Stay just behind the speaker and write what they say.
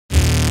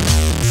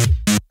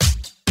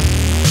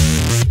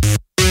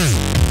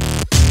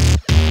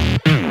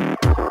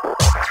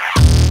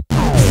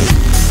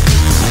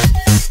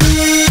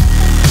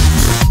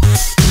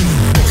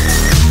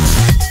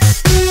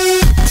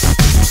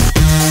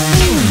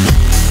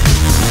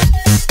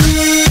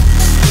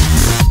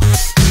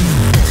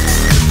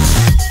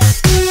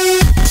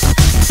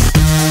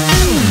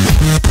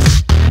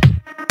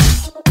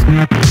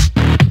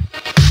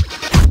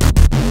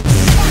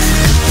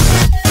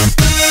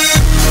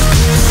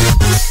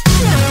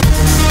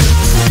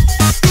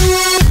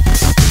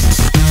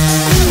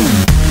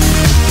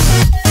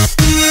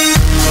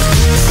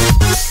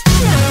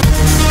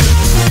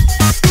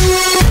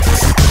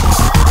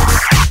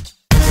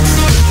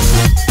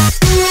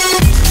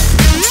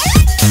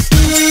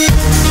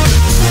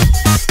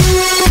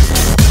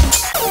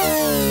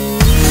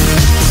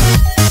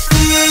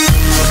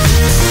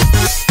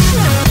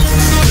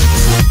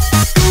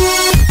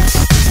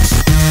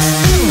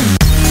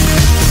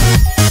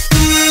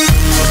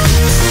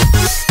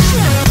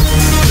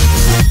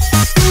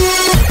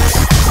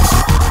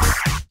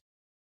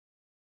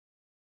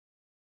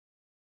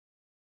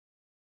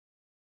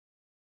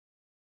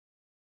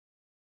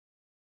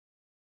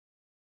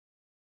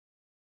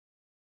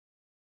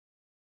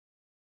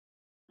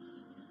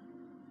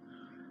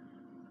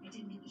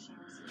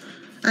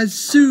As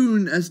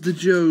soon as the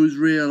Joes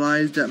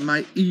realize that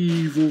my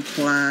evil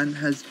plan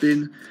has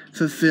been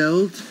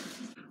fulfilled,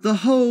 the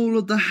whole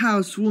of the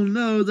house will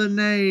know the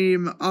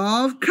name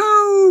of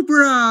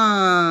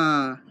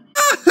Cobra!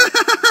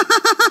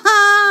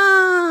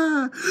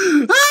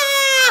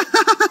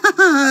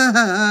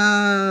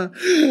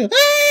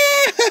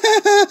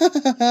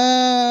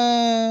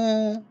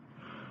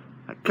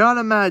 I can't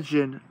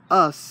imagine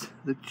us,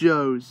 the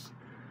Joes,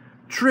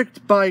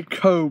 tricked by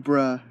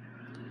Cobra.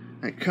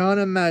 I can't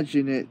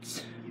imagine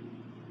it.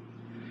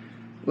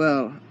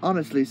 Well,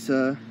 honestly,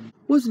 sir,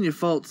 wasn't your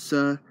fault,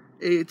 sir.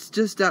 It's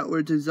just that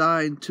we're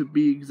designed to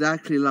be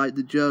exactly like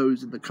the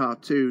Joes in the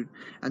cartoon,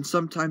 and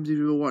sometimes if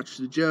you watch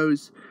the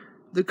Joes,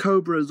 the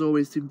Cobras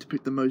always seem to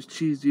pick the most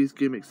cheesiest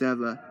gimmicks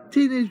ever.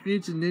 Teenage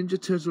Mutant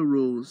Ninja Turtle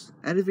rules.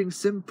 Anything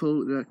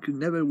simple that could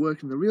never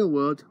work in the real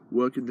world,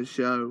 work in the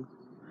show.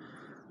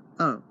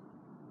 Oh.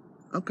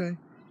 Okay.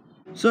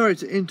 Sorry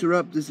to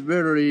interrupt this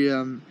very,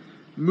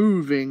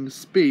 moving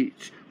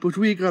speech, but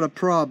we got a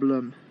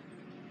problem.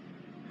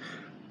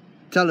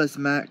 Tell us,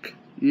 Mac.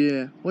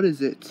 Yeah, what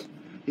is it?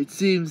 It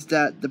seems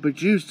that the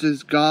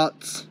producers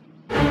got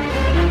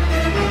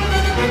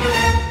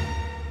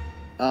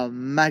a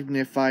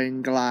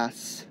magnifying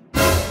glass.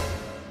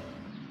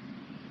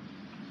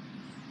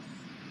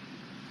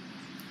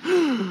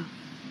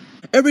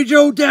 Every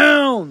Joe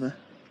down!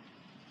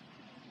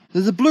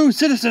 There's a blue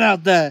citizen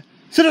out there!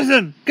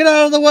 Citizen, get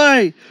out of the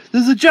way!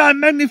 There's a giant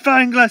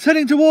magnifying glass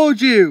heading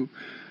towards you!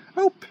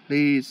 Oh,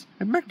 please.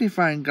 A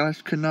magnifying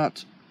glass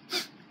cannot...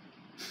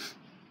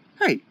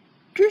 Hey,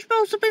 do you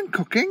smell something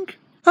cooking?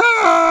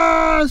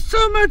 Ah!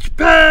 So much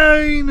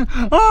pain!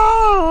 Ah!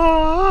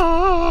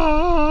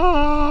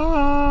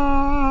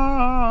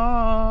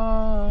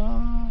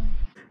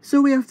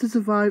 So we have to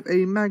survive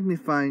a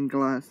magnifying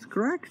glass,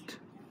 correct?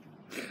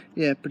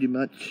 Yeah, pretty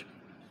much.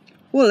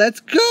 Well, let's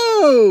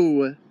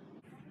go!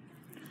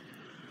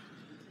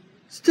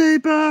 Stay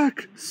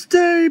back!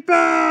 Stay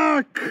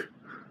back!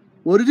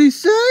 What did he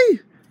say?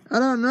 I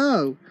don't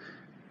know.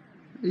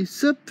 He's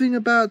something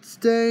about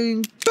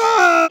staying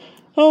back!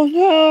 Oh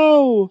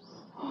no!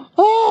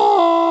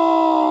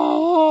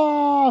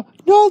 Ah!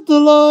 Not the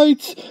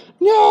lights!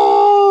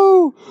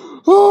 No!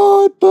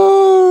 Oh, it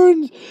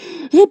burns!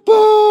 It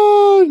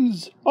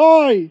burns!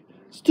 Oi!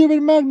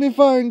 Stupid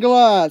magnifying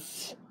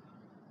glass!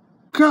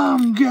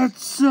 Come get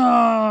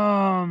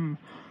some!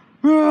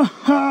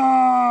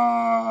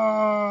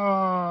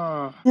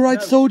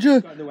 Alright,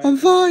 soldier, I'm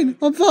fine,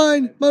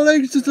 my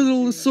leg's just a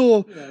little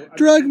sore.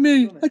 Drag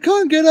me, I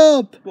can't get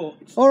up.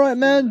 Alright,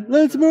 man,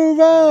 let's move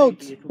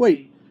out.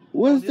 Wait,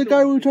 where's the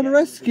guy we were trying to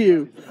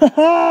rescue?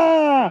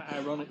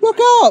 Look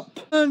up!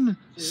 And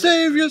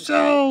save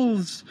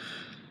yourselves!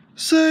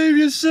 Save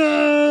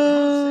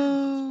yourselves!